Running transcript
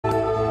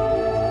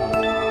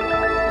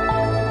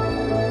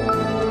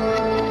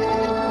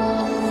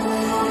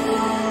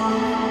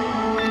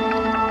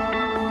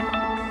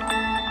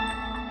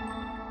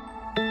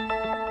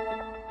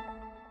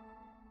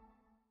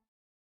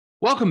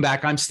Welcome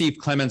back. I'm Steve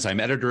Clemons.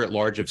 I'm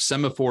editor-at-large of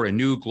Semafor, a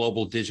new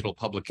global digital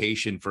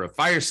publication, for a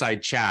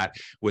fireside chat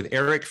with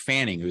Eric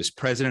Fanning, who is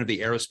president of the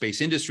Aerospace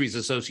Industries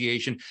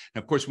Association.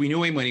 And of course, we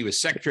knew him when he was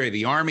Secretary of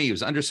the Army. He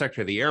was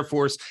Undersecretary of the Air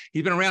Force.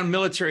 He's been around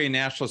military and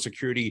national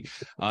security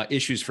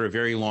issues for a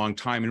very long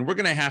time. And we're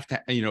going to have,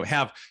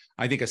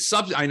 I think,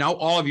 I know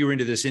all of you are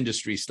into this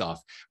industry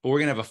stuff, but we're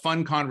going to have a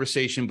fun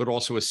conversation, but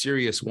also a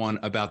serious one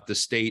about the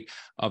state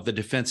of the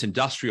defense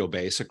industrial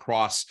base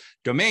across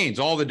domains,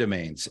 all the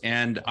domains.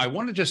 And I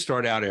want to just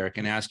start out, Eric,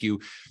 and ask you,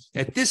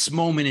 at this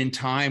moment in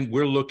time,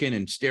 we're looking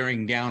and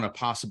staring down a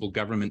possible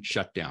government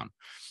shutdown.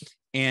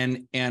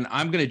 And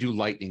I'm going to do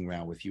lightning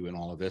round with you in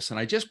all of this. And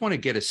I just want to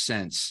get a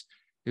sense,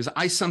 because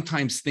I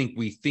sometimes think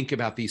we think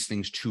about these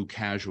things too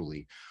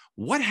casually.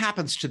 What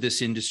happens to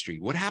this industry?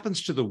 What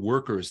happens to the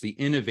workers, the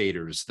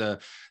innovators, the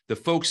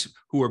folks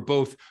who are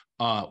both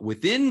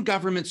within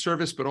government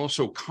service, but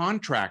also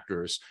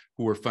contractors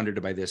who are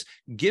funded by this?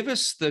 Give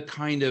us the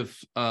kind of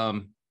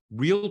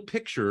real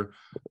picture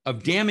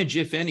of damage,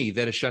 if any,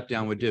 that a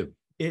shutdown would do.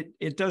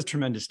 It does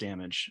tremendous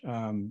damage.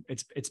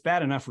 It's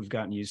bad enough we've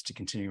gotten used to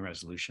continuing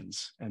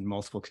resolutions and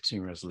multiple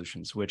continuing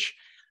resolutions, which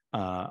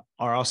are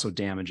also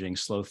damaging,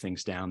 slow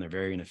things down. They're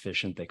very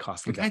inefficient. They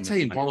cost the government. I tell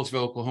you, in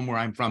Bartlesville, Oklahoma, where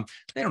I'm from,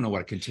 they don't know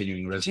what a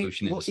continuing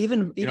resolution is.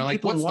 Even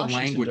like, what's the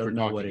language don't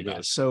know what it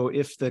is. So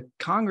if the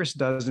Congress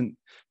doesn't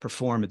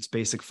perform its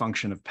basic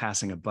function of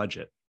passing a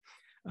budget,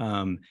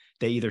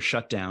 they either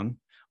shut down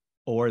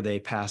or they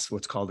pass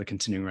what's called a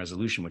continuing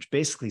resolution, which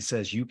basically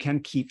says you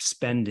can keep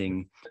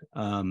spending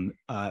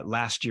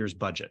last year's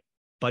budget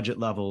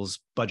levels,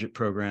 budget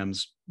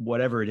programs,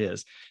 whatever it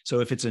is. So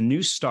if it's a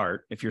new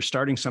start, if you're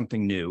starting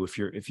something new, if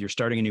you're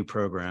starting a new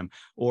program,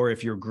 or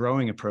if you're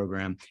growing a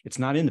program, it's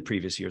not in the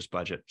previous year's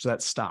budget. So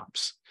that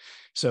stops.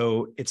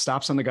 So it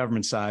stops on the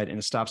government side and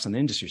it stops on the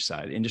industry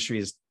side.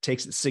 Industry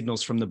takes its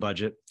signals from the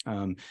budget,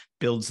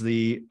 builds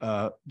the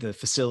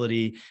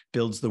facility,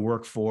 builds the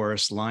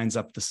workforce, lines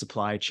up the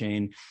supply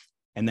chain,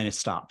 and then it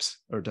stops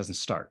or it doesn't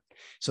start.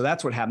 So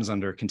that's what happens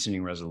under a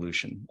continuing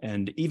resolution.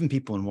 And even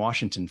people in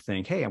Washington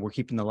think, hey, we're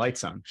keeping the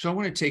lights on. So I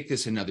want to take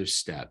this another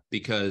step,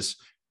 because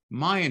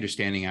my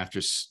understanding after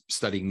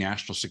studying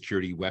national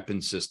security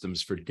weapon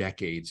systems for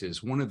decades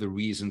is one of the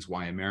reasons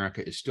why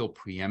America is still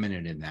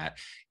preeminent in that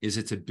is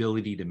its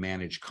ability to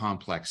manage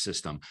complex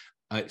systems,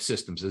 a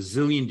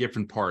zillion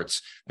different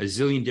parts, a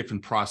zillion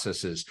different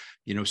processes,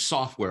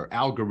 software,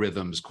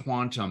 algorithms,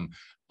 quantum,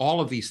 all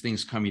of these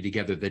things coming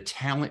together, the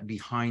talent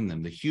behind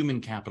them, the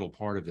human capital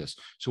part of this.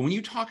 So when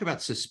you talk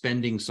about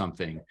suspending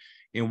something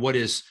in what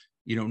is,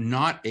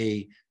 not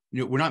a,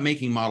 we're not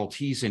making Model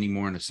Ts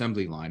anymore in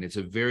assembly line. It's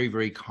a very,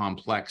 very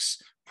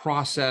complex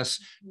process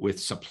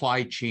with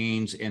supply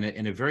chains and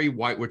a very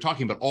wide, we're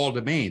talking about all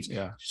domains.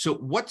 Yeah. So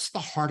what's the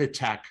heart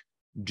attack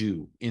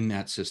do in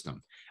that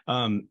system?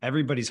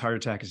 Everybody's heart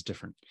attack is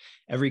different.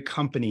 Every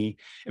company,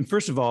 and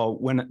first of all,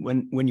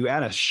 when you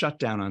add a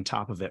shutdown on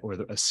top of it, or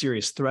a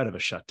serious threat of a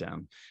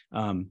shutdown,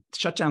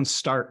 shutdowns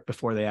start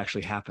before they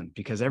actually happen,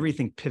 because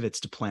everything pivots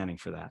to planning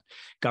for that.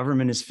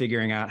 Government is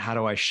figuring out, how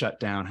do I shut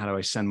down? How do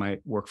I send my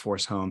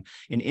workforce home?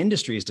 And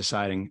industry is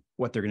deciding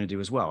what they're going to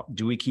do as well.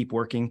 Do we keep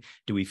working?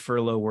 Do we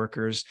furlough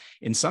workers?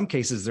 In some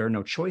cases, there are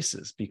no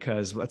choices,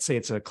 because let's say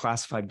it's a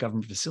classified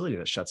government facility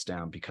that shuts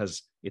down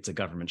because it's a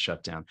government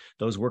shutdown.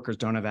 Those workers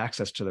don't have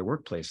access to their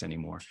workplace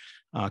anymore.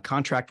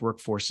 Contract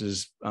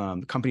workforces,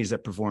 companies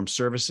that perform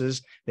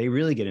services, they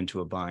really get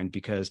into a bind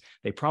because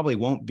they probably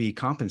won't be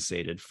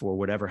compensated for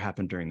whatever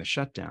happened during the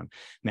shutdown.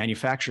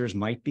 Manufacturers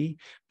might be,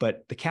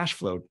 but the cash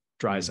flow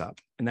dries up.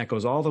 And that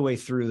goes all the way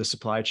through the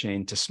supply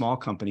chain to small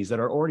companies that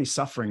are already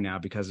suffering now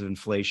because of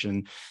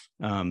inflation,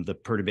 the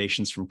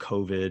perturbations from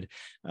COVID,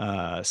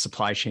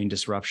 supply chain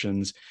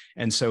disruptions.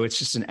 And so it's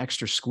just an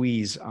extra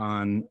squeeze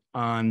on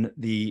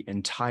the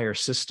entire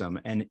system.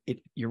 And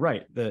you're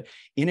right, the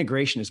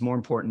integration is more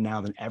important now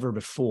than ever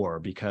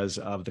before because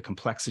of the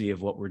complexity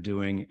of what we're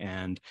doing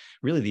and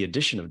really the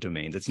addition of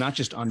domains. It's not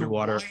just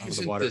underwater,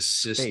 the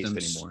system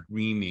anymore.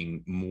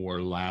 Screaming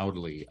more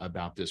loudly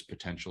about this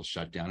potential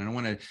shutdown. And I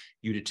want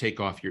you to take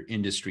off your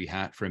industry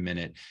hat for a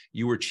minute.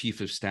 You were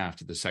Chief of Staff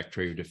to the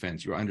Secretary of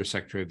Defense. You were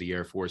Undersecretary of the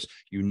Air Force.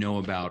 You know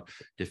about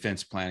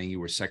defense planning. You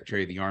were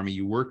Secretary of the Army.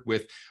 You worked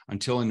with,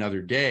 until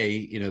another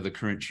day, the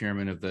current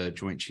chairman of the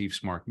Joint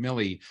Chiefs, Mark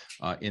Milley,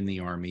 in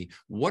the Army.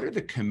 What are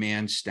the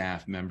command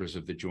staff members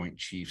of the Joint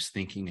Chiefs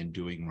thinking and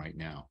doing right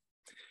now?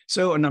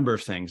 So a number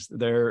of things.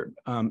 They're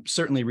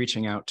certainly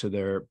reaching out to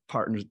their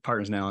partners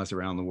and allies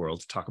around the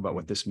world to talk about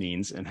what this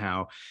means and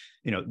how,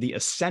 the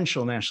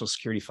essential national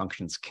security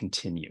functions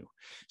continue.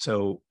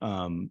 So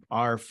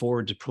our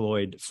forward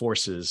deployed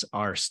forces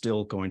are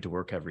still going to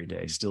work every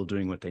day, still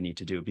doing what they need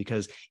to do,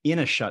 because in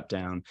a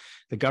shutdown,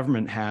 the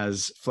government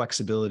has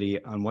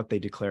flexibility on what they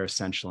declare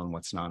essential and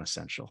what's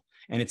non-essential.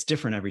 And it's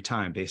different every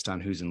time based on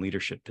who's in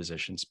leadership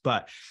positions.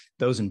 But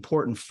those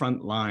important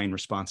frontline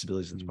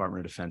responsibilities of the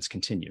Department of Defense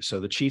continue. So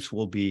the chiefs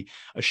will be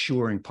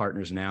assuring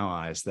partners and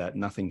allies that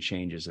nothing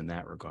changes in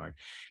that regard.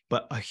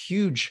 But a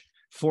huge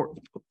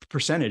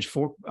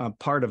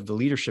part of the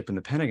leadership in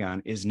the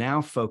Pentagon is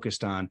now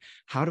focused on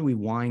how do we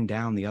wind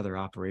down the other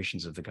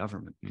operations of the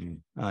government.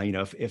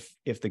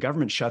 If the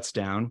government shuts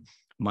down,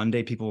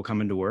 Monday, people will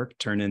come into work,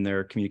 turn in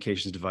their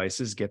communications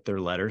devices, get their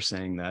letter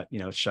saying that,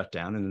 it's shut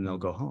down, and then they'll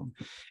go home.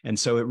 And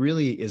so it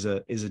really is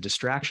a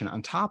distraction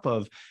on top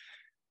of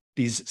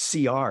these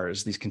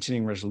CRs, these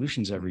continuing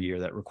resolutions every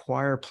year that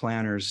require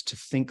planners to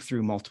think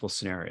through multiple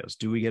scenarios.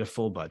 Do we get a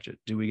full budget?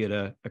 Do we get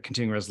a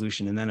continuing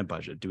resolution and then a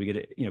budget? Do we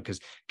get because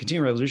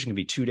continuing resolution can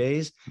be 2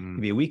 days, it can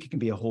be a week, it can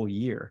be a whole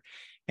year.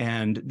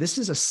 And this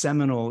is a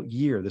seminal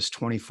year, this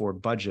 24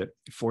 budget,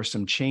 for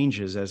some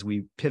changes as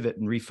we pivot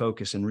and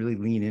refocus and really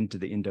lean into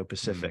the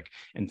Indo-Pacific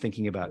and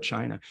thinking about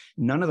China.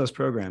 None of those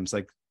programs,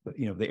 like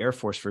the Air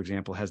Force, for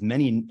example, has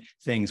many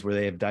things where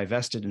they have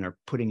divested and are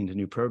putting into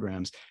new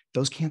programs.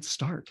 Those can't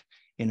start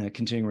in a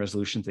continuing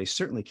resolution. They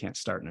certainly can't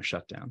start in a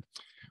shutdown.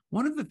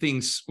 One of the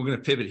things, we're going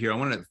to pivot here.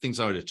 One of the things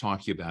I wanted to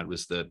talk to you about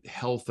was the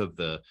health of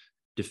the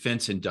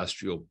defense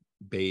industrial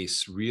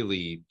base,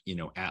 really,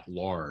 at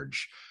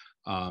large.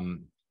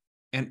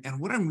 And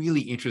what I'm really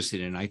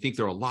interested in, I think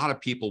there are a lot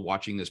of people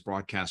watching this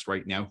broadcast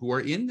right now who are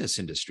in this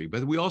industry,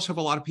 but we also have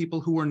a lot of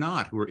people who are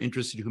not, who are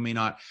interested, who may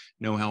not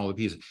know how all the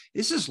pieces.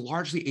 This is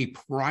largely a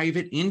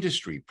private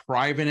industry,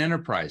 private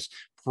enterprise,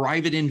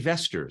 private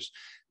investors,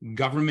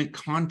 government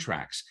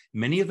contracts.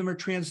 Many of them are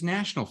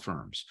transnational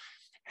firms.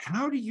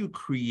 How do you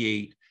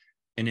create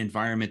an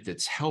environment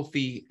that's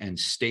healthy and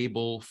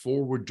stable,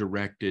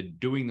 forward-directed,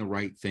 doing the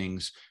right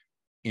things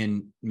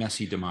in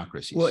messy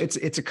democracies? Well, it's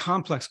a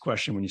complex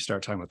question when you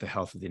start talking about the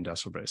health of the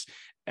industrial base.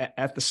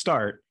 At the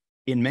start,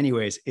 in many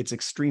ways, it's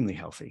extremely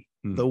healthy.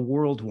 The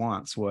world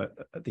wants what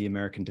the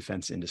American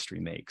defense industry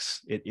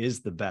makes. It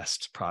is the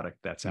best product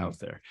that's out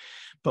there.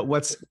 But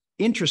what's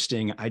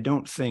interesting, I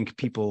don't think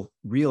people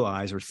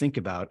realize or think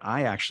about,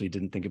 I actually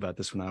didn't think about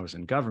this when I was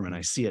in government.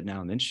 I see it now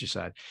on the industry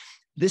side.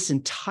 This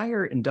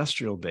entire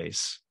industrial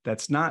base,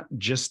 that's not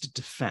just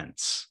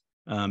defense.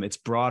 It's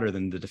broader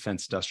than the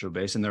defense industrial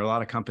base. And there are a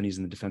lot of companies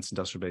in the defense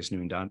industrial base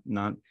doing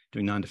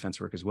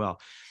non-defense work as well,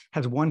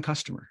 has one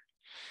customer.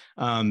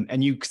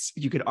 And you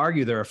could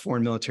argue there are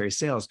foreign military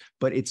sales,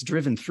 but it's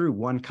driven through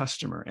one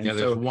customer. And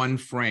there's one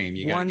frame.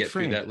 You got to get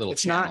through that little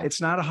channel.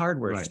 It's not a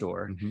hardware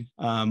store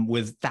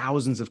with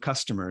thousands of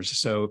customers.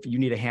 So if you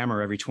need a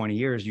hammer every 20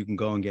 years, you can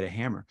go and get a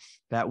hammer.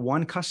 That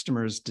one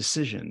customer's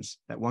decisions,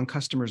 that one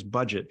customer's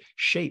budget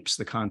shapes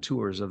the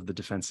contours of the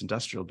defense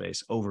industrial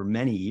base over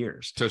many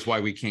years. So it's why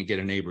we can't get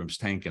an Abrams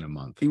tank in a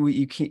month.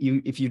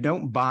 If you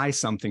don't buy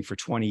something for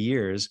 20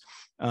 years,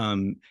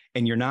 and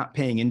you're not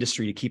paying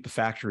industry to keep a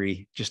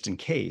factory just in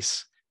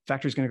case,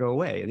 factory's going to go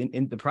away.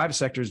 And the private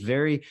sector is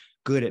very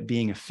good at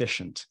being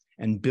efficient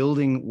and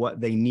building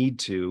what they need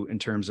to in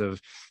terms of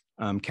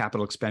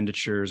capital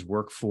expenditures,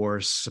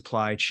 workforce,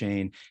 supply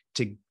chain,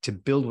 to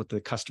build what the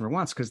customer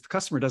wants, because the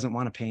customer doesn't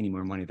want to pay any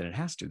more money than it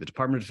has to. The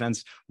Department of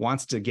Defense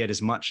wants to get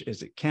as much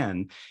as it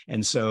can,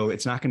 and so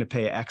it's not going to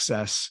pay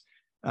excess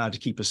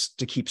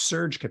to keep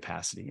surge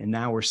capacity. And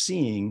now we're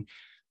seeing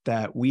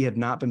that we have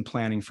not been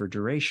planning for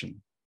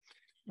duration.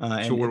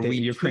 So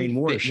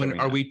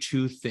are we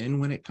too thin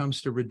when it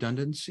comes to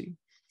redundancy?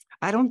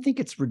 I don't think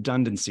it's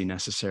redundancy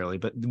necessarily,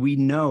 but we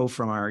know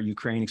from our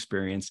Ukraine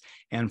experience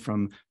and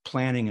from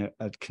planning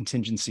a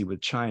contingency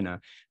with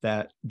China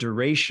that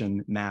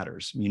duration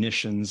matters,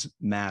 munitions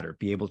matter,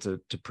 be able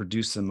to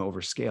produce them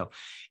over scale.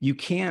 You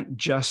can't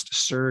just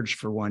surge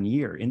for 1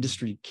 year.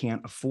 Industry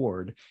can't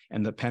afford,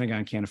 and the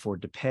Pentagon can't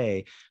afford to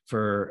pay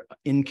for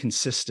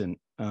inconsistent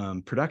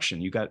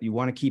production. You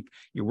want to keep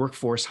your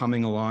workforce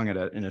humming along at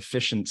an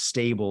efficient,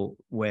 stable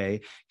way,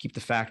 keep the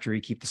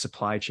factory, keep the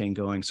supply chain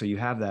going. So you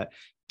have that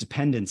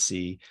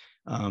dependency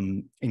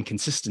and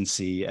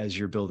consistency as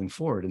you're building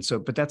forward. And so,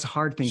 but that's a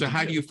hard thing. So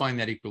how do you find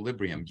that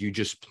equilibrium? Do you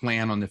just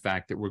plan on the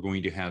fact that we're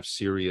going to have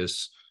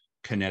serious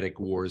kinetic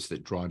wars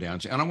that draw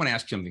down? And I want to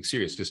ask you something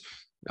serious, because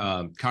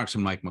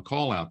Congressman Mike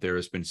McCall out there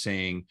has been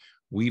saying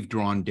we've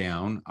drawn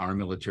down our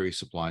military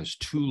supplies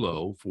too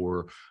low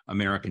for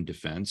American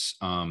defense.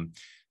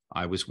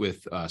 I was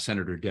with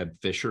Senator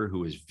Deb Fisher,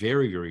 who is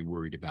very, very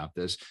worried about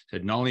this,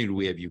 said not only do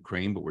we have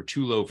Ukraine, but we're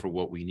too low for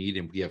what we need,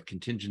 and we have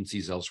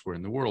contingencies elsewhere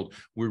in the world.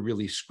 We're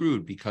really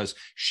screwed, because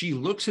she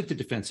looks at the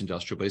defense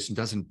industrial base and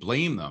doesn't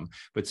blame them,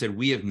 but said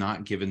we have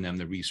not given them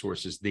the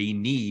resources they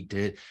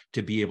need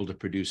to be able to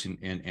produce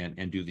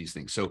and do these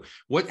things. So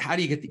how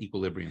do you get the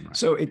equilibrium right?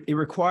 So it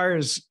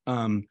requires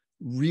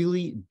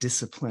really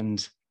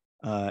disciplined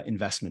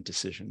investment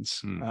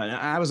decisions. And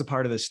I was a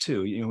part of this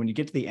too. When you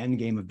get to the end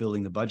game of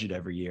building the budget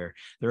every year,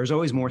 there's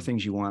always more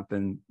things you want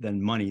than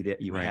money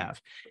that you have.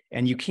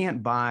 And you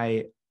can't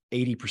buy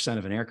 80%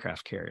 of an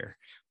aircraft carrier,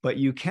 but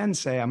you can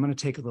say, I'm going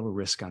to take a little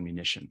risk on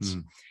munitions.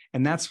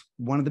 And that's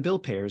one of the bill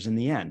payers in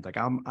the end. Like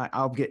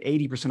I'll get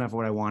 80% of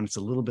what I want. It's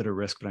a little bit of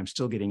risk, but I'm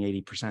still getting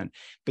 80%.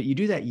 But you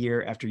do that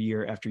year after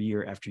year after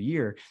year after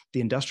year, the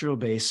industrial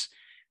base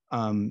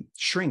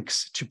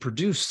shrinks to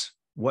produce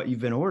what you've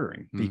been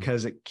ordering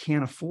because it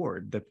can't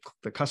afford,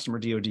 the customer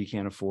DoD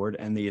can't afford,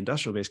 and the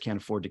industrial base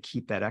can't afford to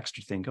keep that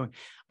extra thing going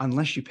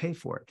unless you pay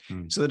for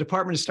it. So the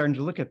department is starting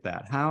to look at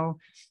that. How,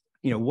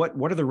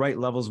 what are the right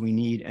levels we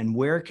need, and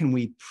where can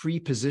we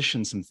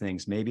pre-position some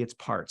things? Maybe it's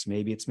parts,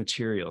 maybe it's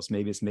materials,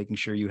 maybe it's making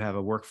sure you have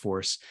a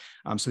workforce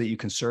so that you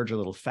can surge a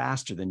little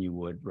faster than you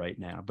would right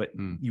now. But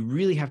you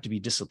really have to be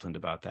disciplined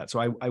about that. So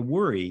I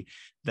worry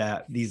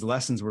that these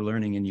lessons we're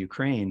learning in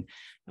Ukraine,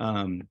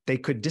 they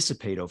could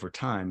dissipate over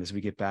time as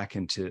we get back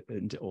into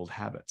old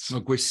habits.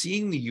 Look, we're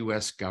seeing the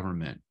U.S.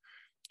 government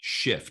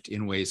shift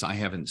in ways I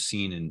haven't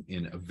seen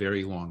in a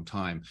very long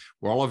time,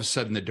 where all of a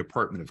sudden the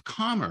Department of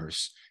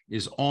Commerce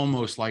is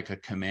almost like a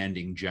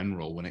commanding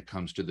general when it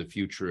comes to the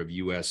future of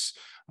U.S.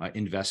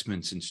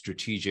 Investments in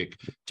strategic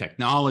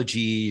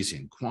technologies,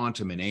 in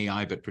quantum and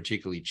AI, but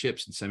particularly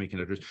chips and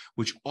semiconductors,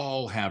 which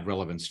all have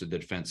relevance to the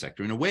defense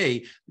sector. In a way,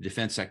 the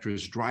defense sector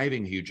is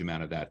driving a huge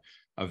amount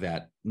of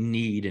that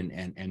need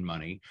and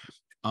money.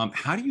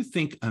 How do you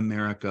think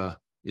America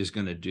is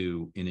going to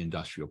do in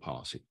industrial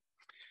policy?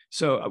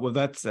 So, well,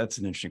 that's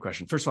an interesting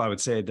question. First of all, I would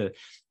say that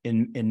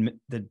in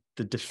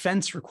the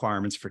defense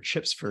requirements for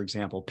chips, for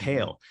example,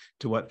 pale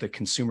to what the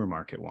consumer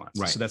market wants.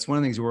 Right. So that's one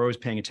of the things we're always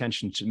paying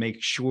attention to make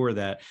sure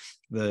that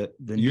the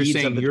you're needs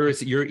saying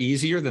of you're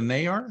easier than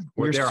they are, or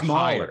we're they're smaller.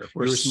 higher.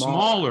 We're you're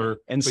smaller,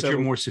 and but so, you're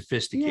more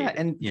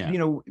sophisticated. Yeah,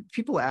 and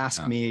people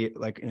ask me,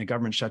 like, in a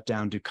government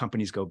shutdown, do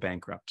companies go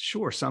bankrupt?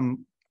 Sure,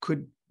 some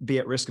could be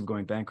at risk of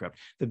going bankrupt.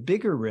 The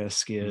bigger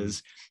risk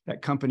is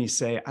that companies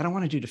say, I don't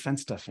want to do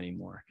defense stuff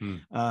anymore,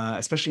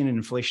 especially in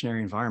an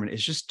inflationary environment.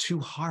 It's just too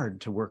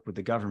hard to work with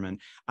the government.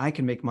 I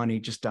can make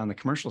money just on the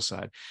commercial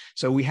side.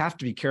 So we have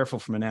to be careful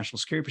from a national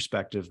security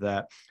perspective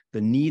that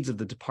the needs of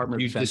the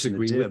Department of Defense. You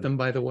disagree with them,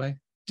 by the way?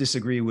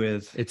 Disagree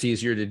with? It's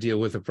easier to deal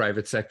with the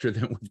private sector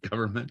than with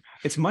government.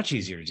 It's much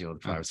easier to deal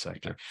with the private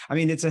sector. I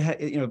mean,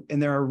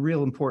 and there are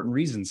real important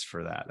reasons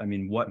for that. I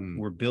mean, what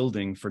we're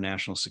building for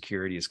national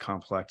security is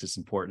complex, it's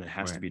important, it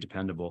has to be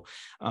dependable,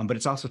 but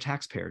it's also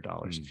taxpayer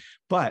dollars.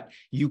 But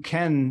you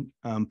can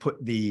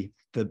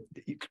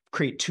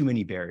create too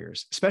many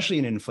barriers, especially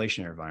in an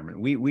inflationary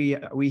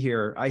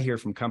environment. I hear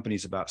from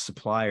companies about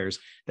suppliers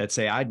that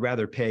say, I'd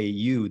rather pay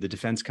you, the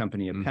defense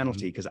company, a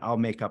penalty because I'll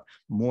make up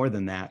more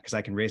than that because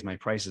I can raise my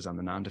prices on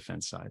the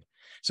non-defense side.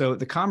 So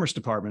the Commerce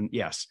Department,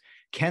 yes,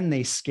 can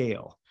they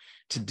scale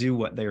to do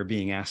what they are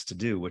being asked to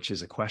do, which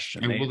is a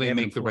question. And will they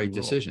make the right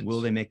decisions? Will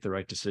they make the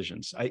right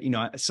decisions?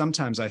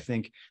 Sometimes I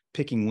think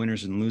picking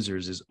winners and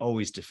losers is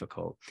always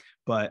difficult,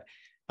 but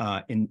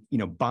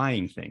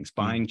buying things,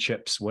 buying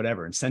chips,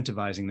 whatever,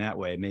 incentivizing that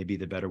way may be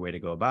the better way to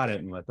go about it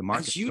and let the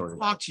market. As you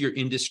talk to your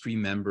industry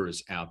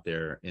members out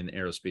there in the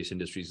Aerospace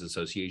Industries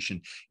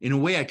Association, in a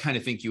way, I kind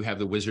of think you have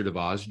the Wizard of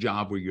Oz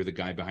job where you're the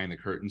guy behind the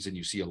curtains and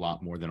you see a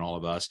lot more than all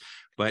of us.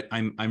 But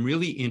I'm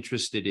really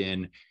interested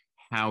in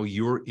how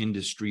your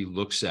industry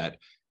looks at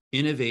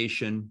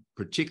innovation,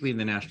 particularly in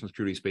the national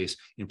security space,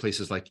 in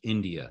places like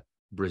India,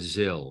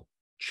 Brazil,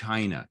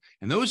 China.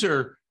 And those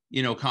are,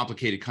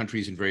 complicated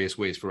countries in various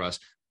ways for us.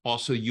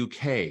 Also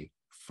UK,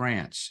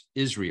 France,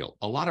 Israel.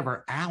 A lot of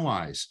our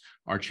allies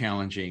are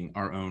challenging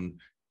our own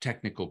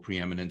technical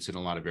preeminence in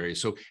a lot of areas.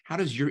 So how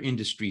does your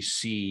industry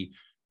see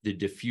the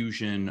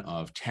diffusion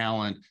of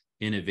talent,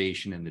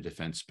 innovation in the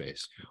defense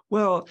space?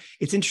 Well,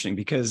 it's interesting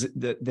because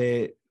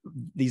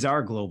these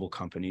are global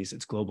companies.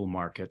 It's global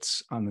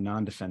markets on the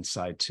non-defense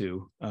side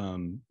too.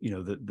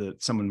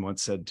 Someone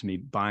once said to me,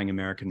 buying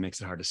American makes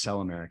it hard to sell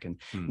American.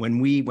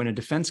 When a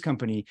defense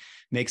company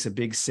makes a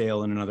big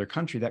sale in another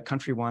country, that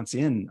country wants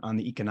in on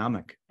the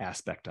economic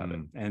aspect of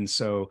it. And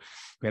so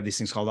we have these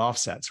things called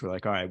offsets. We're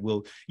like, all right,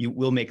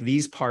 we'll make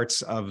these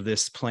parts of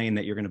this plane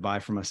that you're going to buy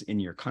from us in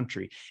your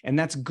country. And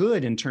that's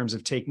good in terms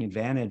of taking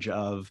advantage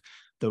of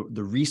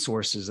the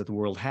resources that the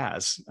world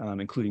has,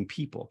 including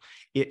people.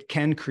 It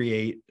can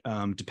create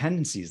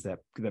dependencies that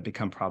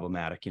become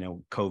problematic,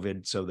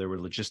 COVID, so there were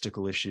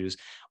logistical issues,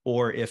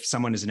 or if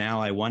someone is an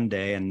ally one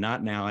day and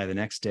not an ally the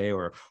next day,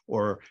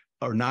 or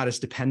not as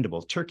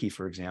dependable. Turkey,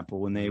 for example,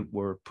 when they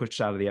were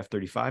pushed out of the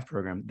F-35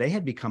 program, they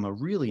had become a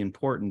really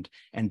important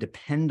and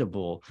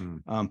dependable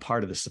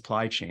part of the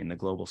supply chain, the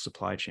global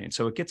supply chain.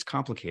 So it gets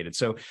complicated.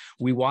 So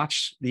we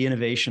watch the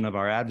innovation of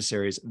our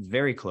adversaries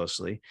very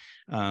closely.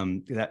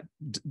 That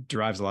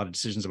derives a lot of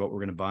decisions about what we're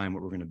going to buy and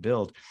what we're going to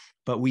build.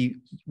 But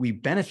we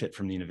benefit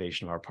from the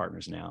innovation of our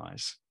partners and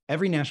allies.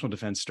 Every national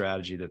defense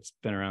strategy that's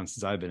been around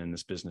since I've been in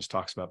this business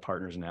talks about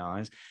partners and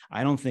allies.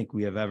 I don't think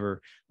we have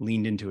ever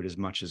leaned into it as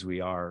much as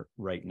we are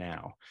right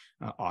now.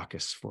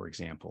 AUKUS, for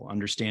example,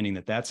 understanding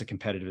that that's a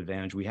competitive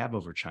advantage we have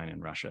over China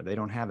and Russia. They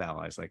don't have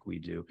allies like we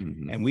do.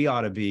 And we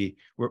ought to be,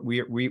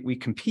 we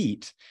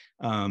compete,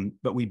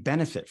 but we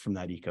benefit from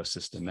that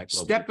ecosystem. That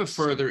Step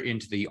further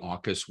into the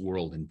AUKUS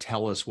world and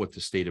tell us what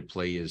the state of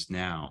play is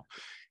now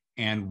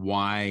and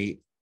why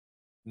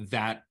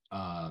that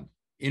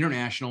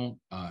international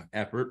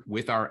effort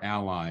with our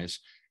allies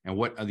and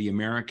what the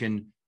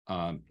American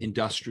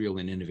industrial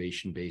and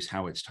innovation base,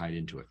 how it's tied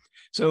into it.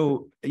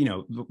 So,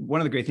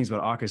 one of the great things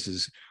about AUKUS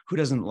is who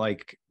doesn't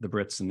like the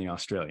Brits and the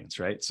Australians,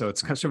 right? So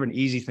it's kind of sort of an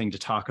easy thing to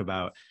talk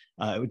about.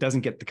 It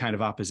doesn't get the kind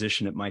of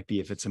opposition it might be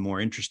if it's a more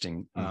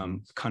interesting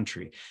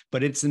country,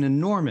 but it's an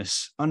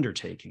enormous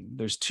undertaking.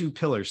 There's two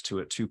pillars to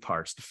it, two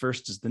parts. The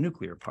first is the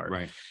nuclear part.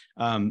 Right.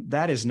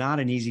 That is not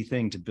an easy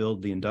thing to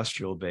build the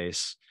industrial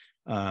base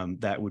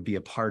that would be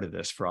a part of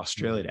this for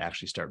Australia to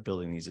actually start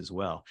building these as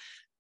well.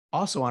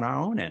 Also on our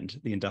own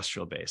end, the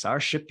industrial base, our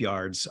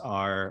shipyards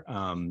are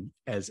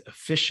as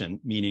efficient,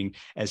 meaning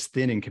as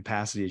thin in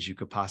capacity as you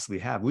could possibly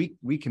have.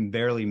 We can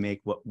barely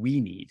make what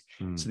we need.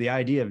 So the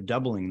idea of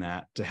doubling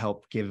that to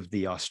help give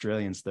the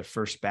Australians the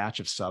first batch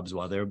of subs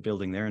while they're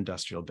building their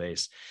industrial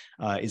base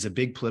is a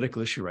big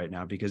political issue right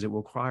now, because it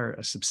will require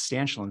a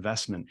substantial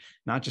investment,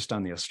 not just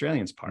on the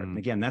Australians' part. And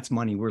again, that's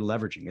money we're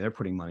leveraging. They're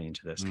putting money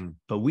into this,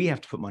 but we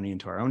have to put money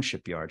into our own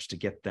shipyards to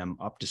get them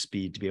up to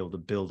speed to be able to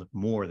build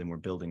more than we're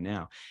building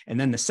now. And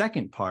then the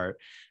second part,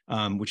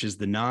 which is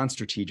the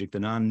non-strategic, the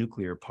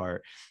non-nuclear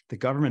part, the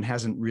government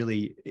hasn't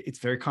really, it's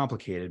very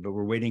complicated, but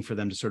we're waiting for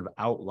them to sort of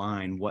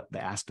outline what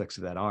the aspects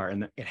of that are.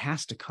 And it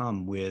has to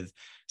come with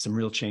some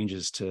real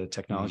changes to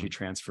technology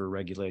transfer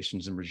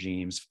regulations and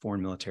regimes,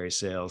 foreign military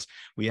sales.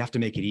 We have to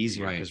make it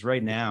easier, because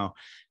right now,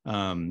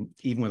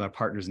 even with our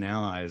partners and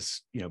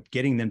allies,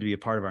 getting them to be a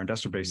part of our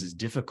industrial base is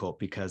difficult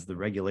because the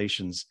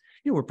regulations,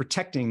 we're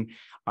protecting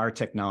our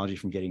technology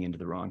from getting into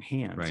the wrong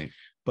hands. Right.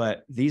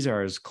 But these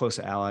are as close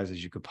allies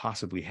as you could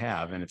possibly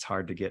have, and it's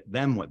hard to get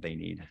them what they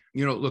need.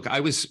 Look, I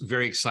was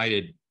very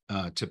excited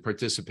to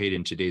participate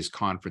in today's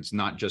conference,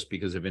 not just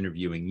because of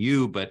interviewing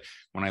you, but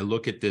when I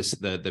look at this,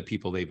 the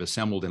people they've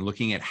assembled, and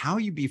looking at how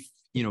you be,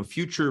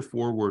 future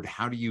forward,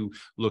 how do you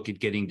look at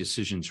getting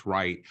decisions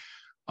right?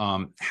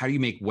 How do you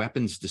make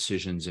weapons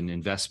decisions and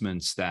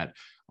investments that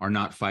are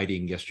not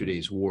fighting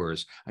yesterday's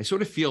wars? I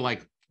sort of feel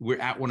like we're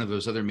at one of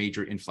those other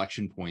major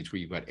inflection points where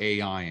you've got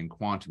AI and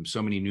quantum,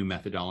 so many new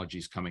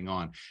methodologies coming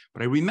on.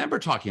 But I remember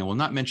talking, I will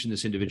not mention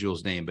this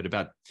individual's name, but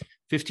about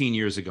 15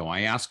 years ago,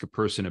 I asked a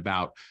person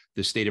about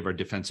the state of our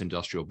defense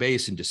industrial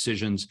base and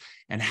decisions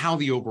and how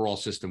the overall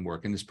system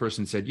worked. And this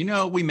person said,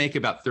 we make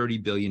about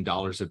 $30 billion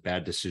of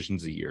bad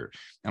decisions a year.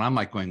 And I'm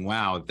like going,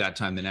 wow, at that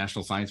time, the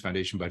National Science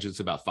Foundation budget is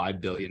about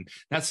 $5 billion.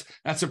 That's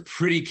a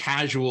pretty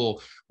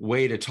casual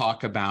way to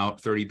talk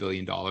about $30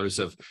 billion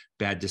of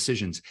bad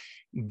decisions.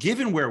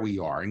 Given where we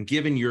are, and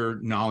given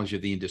your knowledge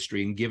of the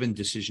industry, and given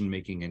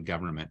decision-making in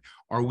government,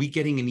 are we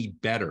getting any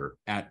better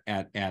at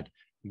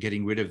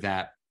getting rid of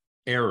that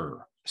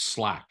error,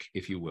 slack,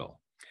 if you will?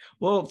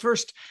 Well,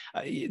 first,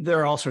 there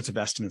are all sorts of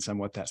estimates on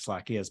what that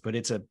slack is, but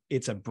it's a broad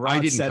set of things. I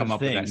didn't come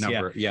up with that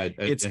number. Yeah,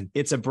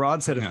 it's a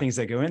broad set of things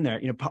that go in there.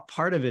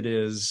 Part of it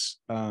is,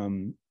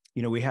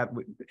 we have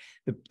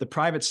the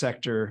private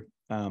sector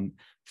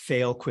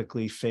fail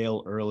quickly,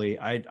 fail early.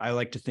 I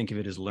like to think of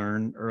it as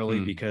learn early,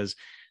 because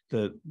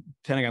the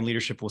Pentagon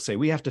leadership will say,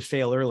 we have to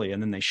fail early,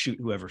 and then they shoot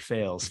whoever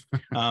fails.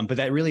 But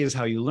that really is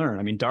how you learn.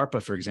 I mean,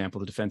 DARPA, for example,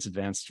 the Defense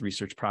Advanced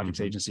Research Projects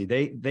Agency,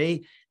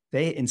 they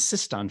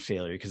insist on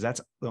failure because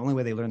that's the only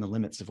way they learn the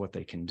limits of what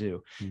they can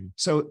do.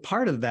 So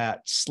part of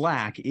that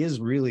slack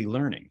is really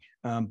learning.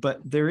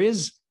 But there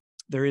is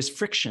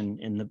friction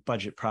in the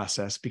budget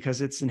process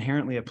because it's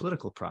inherently a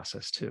political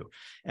process too.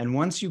 And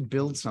once you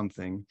build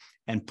something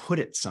and put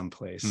it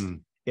someplace,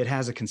 it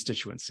has a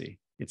constituency.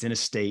 It's in a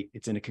state,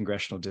 it's in a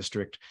congressional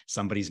district,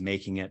 somebody's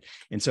making it.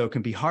 And so it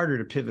can be harder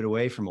to pivot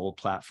away from old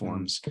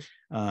platforms,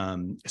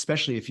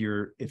 especially if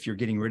you're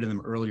getting rid of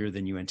them earlier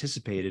than you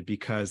anticipated,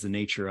 because the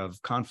nature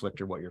of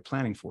conflict or what you're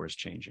planning for is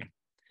changing.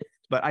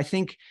 But I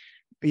think,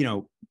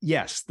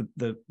 yes,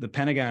 the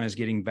Pentagon is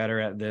getting better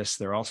at this.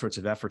 There are all sorts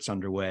of efforts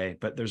underway,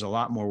 but there's a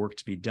lot more work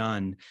to be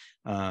done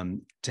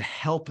to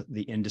help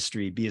the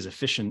industry be as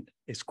efficient,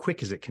 as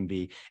quick as it can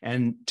be,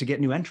 and to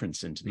get new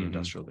entrants into the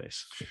industrial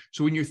base.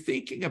 So when you're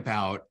thinking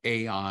about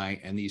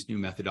AI and these new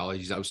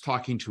methodologies, I was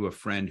talking to a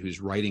friend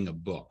who's writing a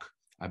book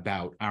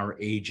about our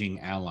aging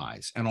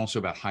allies and also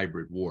about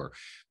hybrid war.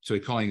 So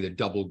he's calling the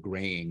double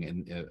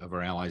graying of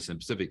our allies in the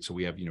Pacific. So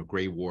we have,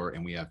 gray war,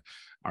 and we have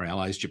our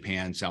allies,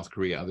 Japan, South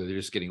Korea, they're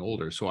just getting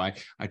older. So I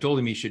told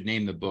him he should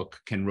name the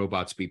book, Can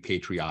Robots Be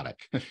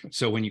Patriotic?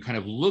 So when you kind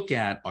of look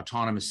at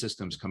autonomous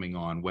systems coming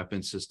on,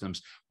 weapon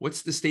systems,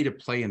 what's the state of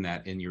play in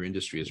that in your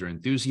industry? Is there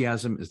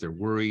enthusiasm? Is there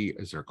worry?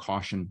 Is there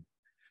caution?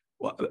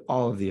 Well,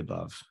 all of the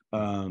above.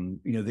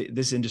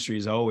 This industry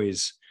is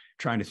always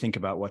trying to think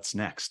about what's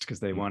next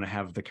because they want to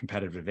have the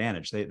competitive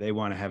advantage. They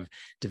want to have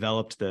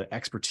developed the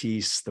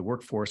expertise, the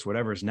workforce,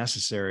 whatever is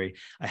necessary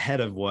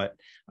ahead of what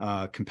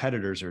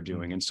competitors are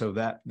doing. And so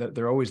that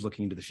they're always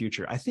looking into the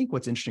future. I think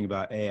what's interesting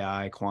about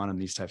AI, quantum,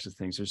 these types of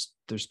things,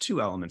 there's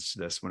two elements to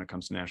this when it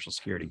comes to national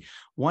security.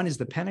 One is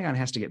the Pentagon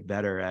has to get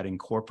better at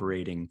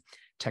incorporating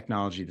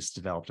technology that's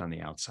developed on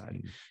the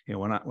outside. You know,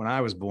 when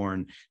I was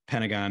born,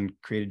 Pentagon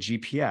created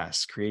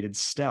GPS, created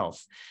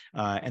stealth,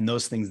 and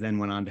those things then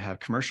went on to have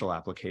commercial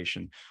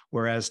application.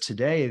 Whereas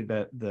today,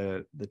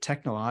 the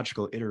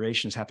technological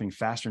iteration is happening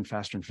faster and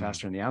faster and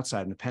faster on the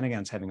outside, and the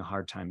Pentagon's having a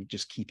hard time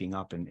just keeping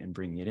up and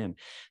bringing it in.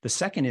 The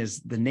second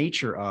is the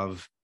nature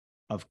of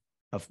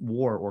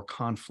war or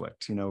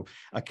conflict. You know,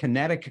 a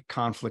kinetic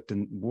conflict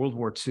in World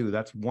War II,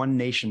 that's one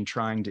nation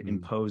trying to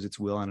impose its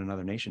will on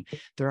another nation.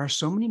 There are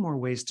so many more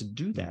ways to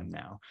do that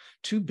now.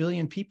 2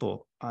 billion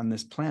people on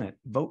this planet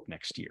vote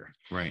next year.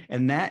 Right.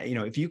 And that, you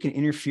know, if you can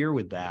interfere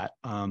with that,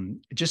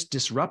 just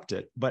disrupt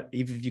it, but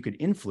even if you could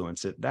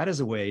influence it, that is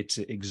a way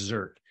to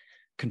exert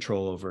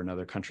control over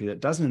another country that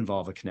doesn't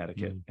involve a kinetic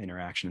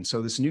interaction. And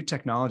so this new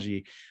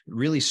technology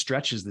really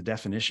stretches the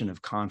definition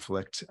of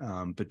conflict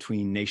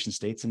between nation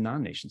states and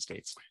non-nation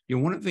states. You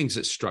know, one of the things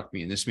that struck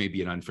me, and this may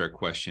be an unfair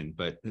question,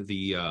 but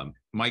the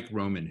Mike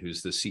Roman,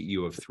 who's the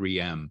CEO of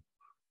 3M,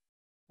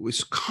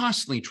 was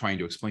constantly trying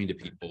to explain to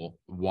people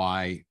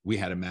why we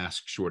had a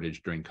mask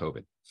shortage during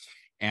COVID.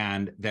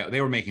 And that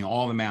they were making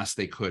all the masks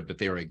they could, but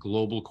they are a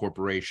global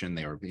corporation.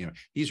 They are, you know,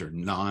 these are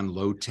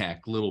non-low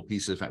tech little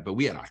pieces of, but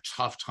we had a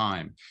tough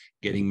time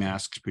getting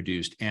masks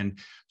produced, and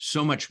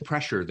so much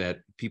pressure that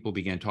people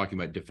began talking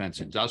about defense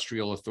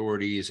industrial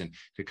authorities and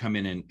to come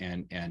in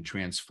and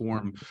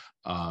transform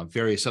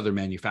various other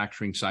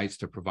manufacturing sites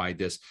to provide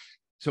this.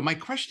 So my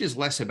question is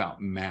less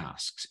about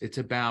masks. It's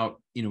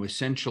about, you know,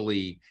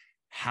 essentially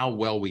how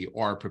well we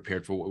are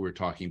prepared for what we were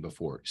talking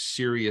before,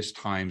 serious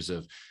times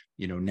of,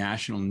 you know,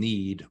 national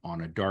need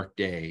on a dark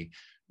day.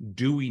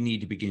 Do we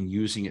need to begin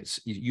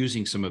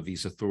using some of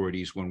these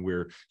authorities when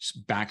we're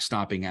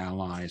backstopping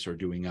allies or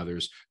doing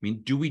others? I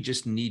mean, do we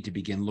just need to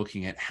begin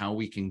looking at how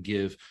we can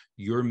give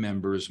your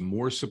members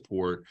more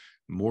support,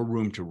 more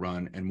room to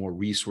run, and more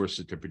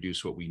resources to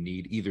produce what we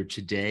need, either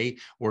today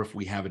or if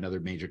we have another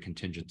major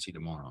contingency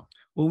tomorrow?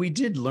 Well, we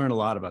did learn a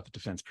lot about the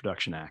Defense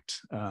Production Act,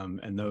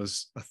 and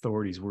those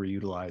authorities were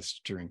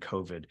utilized during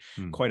COVID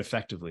quite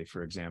effectively,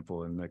 for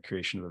example, in the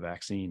creation of the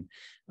vaccine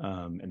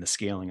and the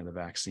scaling of the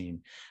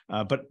vaccine.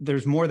 But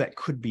there's more that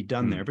could be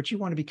done there, but you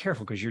want to be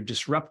careful because you're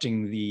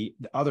disrupting the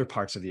other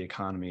parts of the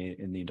economy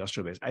in the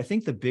industrial base. I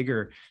think the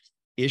bigger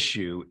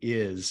issue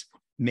is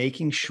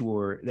making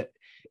sure that,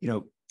 you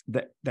know,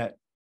 that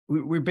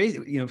we're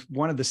basically, you know,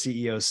 one of the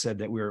CEOs said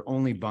that we're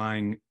only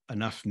buying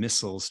enough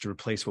missiles to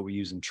replace what we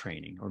use in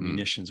training or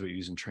munitions we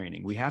use in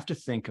training. We have to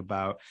think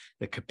about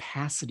the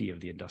capacity of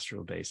the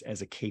industrial base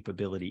as a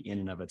capability in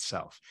and of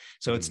itself.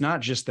 So it's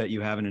not just that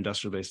you have an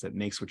industrial base that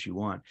makes what you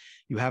want.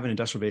 You have an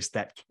industrial base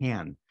that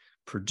can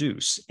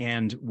produce,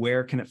 and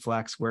where can it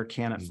flex, where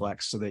can it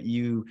flex, so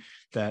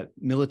that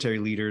military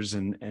leaders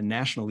and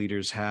national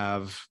leaders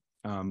have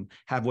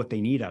what they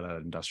need out of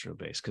an industrial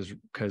base.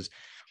 Because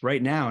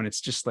right now, and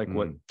it's just like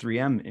what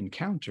 3M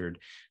encountered,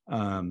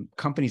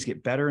 companies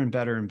get better and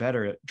better and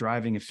better at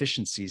driving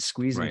efficiencies,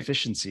 squeezing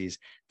efficiencies.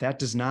 That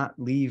does not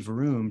leave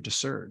room to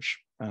surge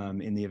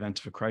in the event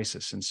of a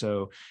crisis. And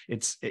so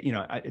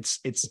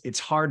it's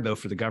hard though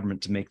for the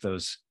government to make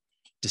those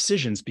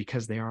decisions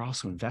because they are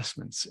also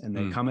investments and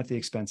they come at the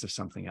expense of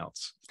something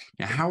else.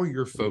 Now, how are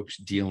your folks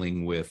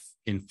dealing with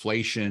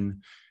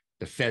inflation,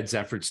 the Fed's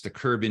efforts to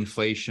curb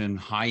inflation,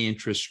 high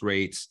interest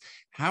rates?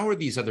 How are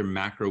these other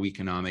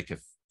macroeconomic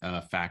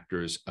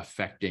factors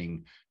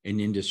affecting an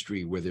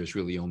industry where there's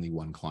really only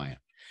one client?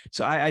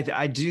 So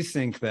I do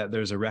think that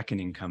there's a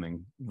reckoning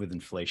coming with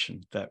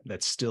inflation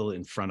that's still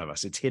in front of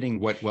us. It's hitting.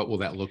 What will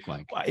that look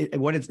like?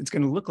 It's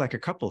going to look like a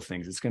couple of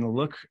things. It's going to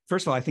look,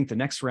 first of all, I think the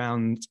next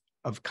round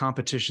of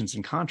competitions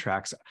and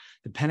contracts,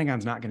 the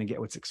Pentagon's not going to get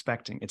what's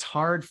expecting. It's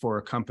hard for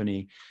a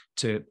company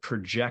to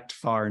project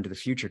far into the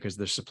future because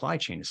their supply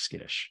chain is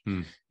skittish.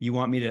 You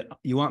want me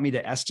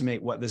to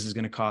estimate what this is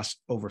going to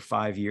cost over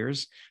 5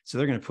 years. So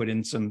they're going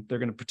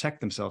to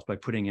protect themselves by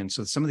putting in.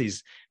 So some of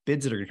these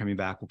bids that are coming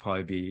back will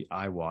probably be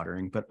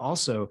eye-watering, but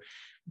also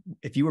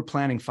if you were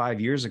planning 5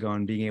 years ago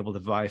and being able to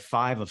buy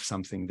 5 of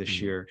something this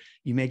year,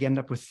 you may end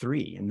up with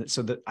 3. And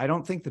so that I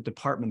don't think the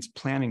department's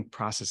planning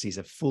processes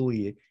have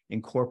fully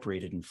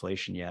incorporated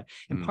inflation yet.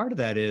 And part of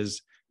that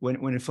is when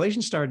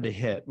inflation started to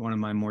hit, one of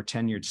my more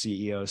tenured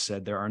CEOs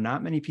said there are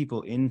not many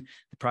people in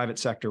the private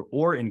sector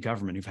or in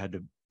government who've had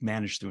to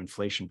manage through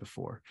inflation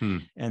before.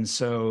 And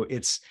so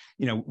it's,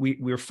 you know,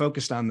 we're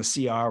focused on the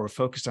CR, we're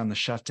focused on the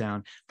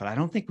shutdown, but I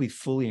don't think we've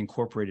fully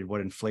incorporated what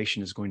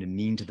inflation is going to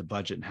mean to the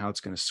budget and how it's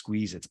going to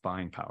squeeze its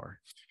buying power.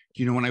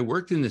 You know, when I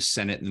worked in the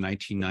Senate in the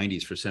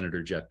 1990s for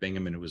Senator Jeff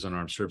Bingaman, who was on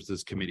Armed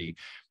Services Committee,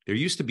 there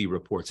used to be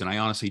reports, and I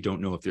honestly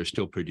don't know if they're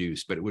still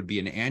produced, but it would be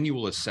an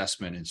annual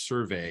assessment and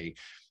survey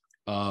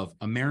of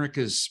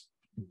America's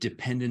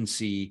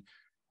dependency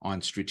on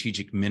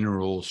strategic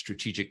minerals,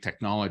 strategic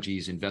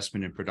technologies,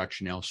 investment in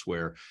production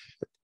elsewhere.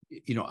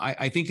 You know,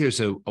 I think there's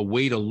a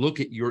way to look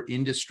at your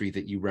industry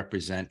that you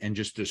represent and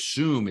just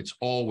assume it's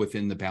all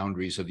within the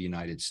boundaries of the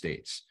United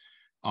States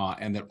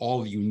and that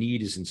all you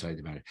need is inside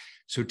the boundary.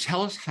 So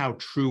tell us how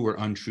true or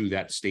untrue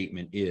that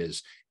statement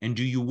is. And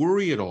do you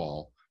worry at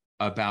all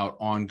about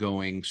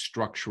ongoing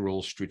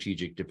structural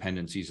strategic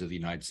dependencies of the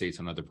United States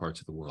on other parts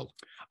of the world?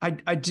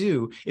 I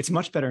do. It's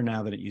much better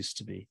now than it used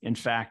to be. In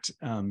fact,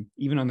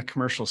 even on the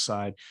commercial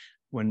side,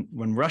 when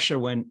Russia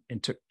went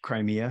and took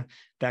Crimea,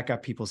 that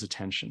got people's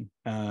attention.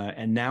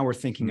 And now we're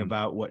thinking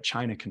about what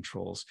China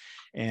controls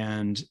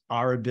and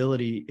our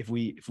ability, if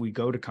we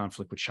go to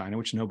conflict with China,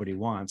 which nobody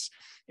wants,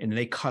 and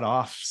they cut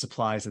off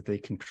supplies that they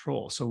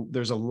control. So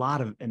there's a lot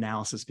of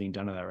analysis being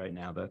done of that right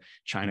now, the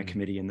China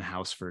committee in the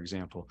House, for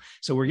example.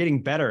 So we're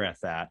getting better at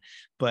that.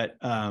 But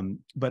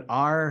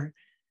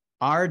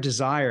our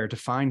desire to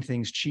find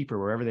things cheaper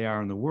wherever they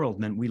are in the world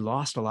meant we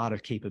lost a lot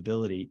of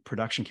capability,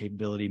 production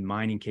capability,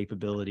 mining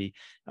capability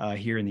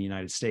here in the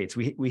United States.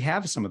 We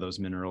have some of those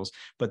minerals,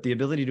 but the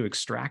ability to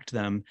extract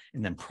them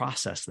and then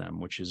process them,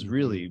 which is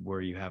really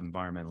where you have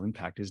environmental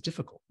impact, is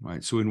difficult.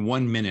 Right. So in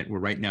 1 minute, we're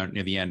right now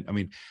near the end. I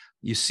mean,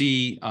 you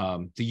see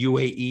the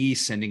UAE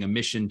sending a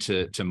mission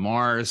to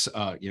Mars,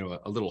 a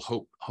little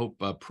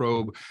Hope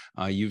probe.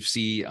 You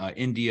see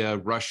India,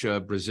 Russia,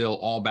 Brazil,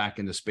 all back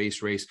in the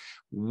space race.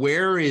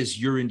 Where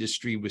is your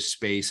industry with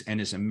space, and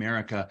does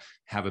America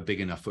have a big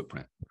enough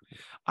footprint?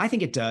 I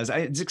think it does.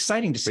 It's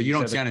exciting to see. But you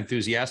don't sound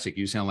enthusiastic.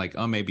 You sound like,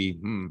 oh, maybe.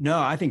 No,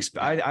 I think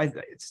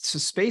so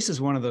space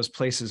is one of those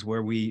places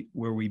where we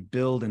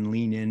build and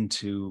lean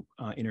into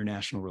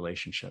international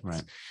relationships.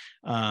 Right.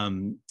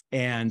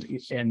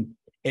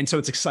 And so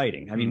it's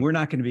exciting. I mean, we're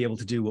not going to be able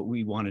to do what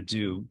we want to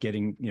do,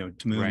 getting,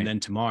 to moon and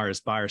then to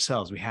Mars by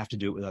ourselves. We have to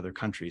do it with other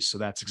countries. So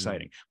that's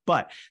exciting.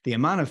 But the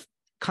amount of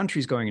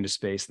countries going into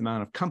space, the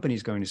amount of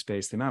companies going to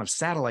space, the amount of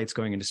satellites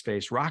going into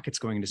space, rockets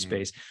going into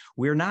space,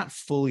 we're not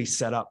fully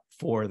set up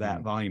for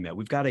that volume yet.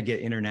 We've got to get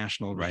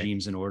international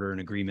regimes in order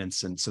and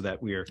agreements, and so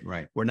that we're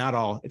not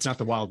all, it's not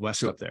the Wild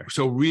West up there.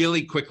 So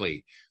really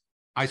quickly,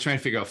 I was trying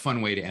to figure out a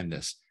fun way to end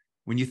this.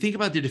 When you think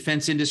about the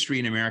defense industry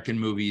in American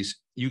movies,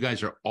 you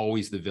guys are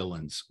always the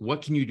villains.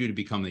 What can you do to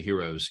become the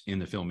heroes in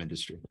the film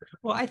industry?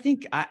 Well, I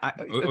think No.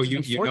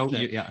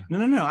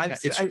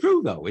 It's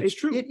true though. It's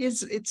true. It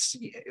is.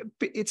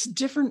 It's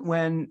different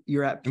when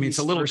you're at peace. I mean, it's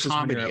a little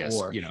comedy at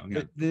war.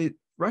 The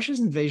Russia's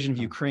invasion of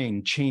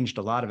Ukraine changed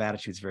a lot of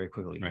attitudes very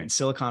quickly. In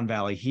Silicon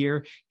Valley,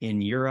 here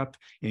in Europe,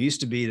 it used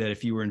to be that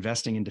if you were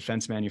investing in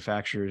defense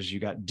manufacturers, you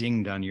got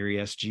dinged on your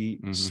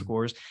ESG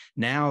scores.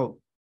 Now,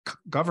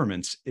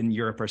 governments in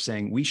Europe are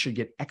saying we should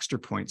get extra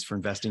points for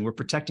investing. We're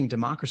protecting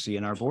democracy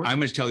in our borders. I'm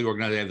going to tell the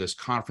organizer, they have this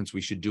conference.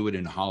 We should do it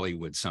in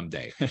Hollywood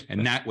someday.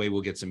 And that way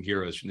we'll get some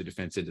heroes from the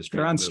defense industry.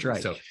 They're on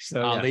strike.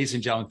 So ladies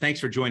and gentlemen,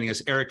 thanks for joining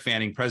us. Eric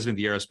Fanning, president of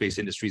the Aerospace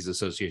Industries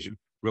Association.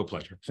 Real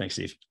pleasure. Thanks,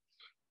 Steve.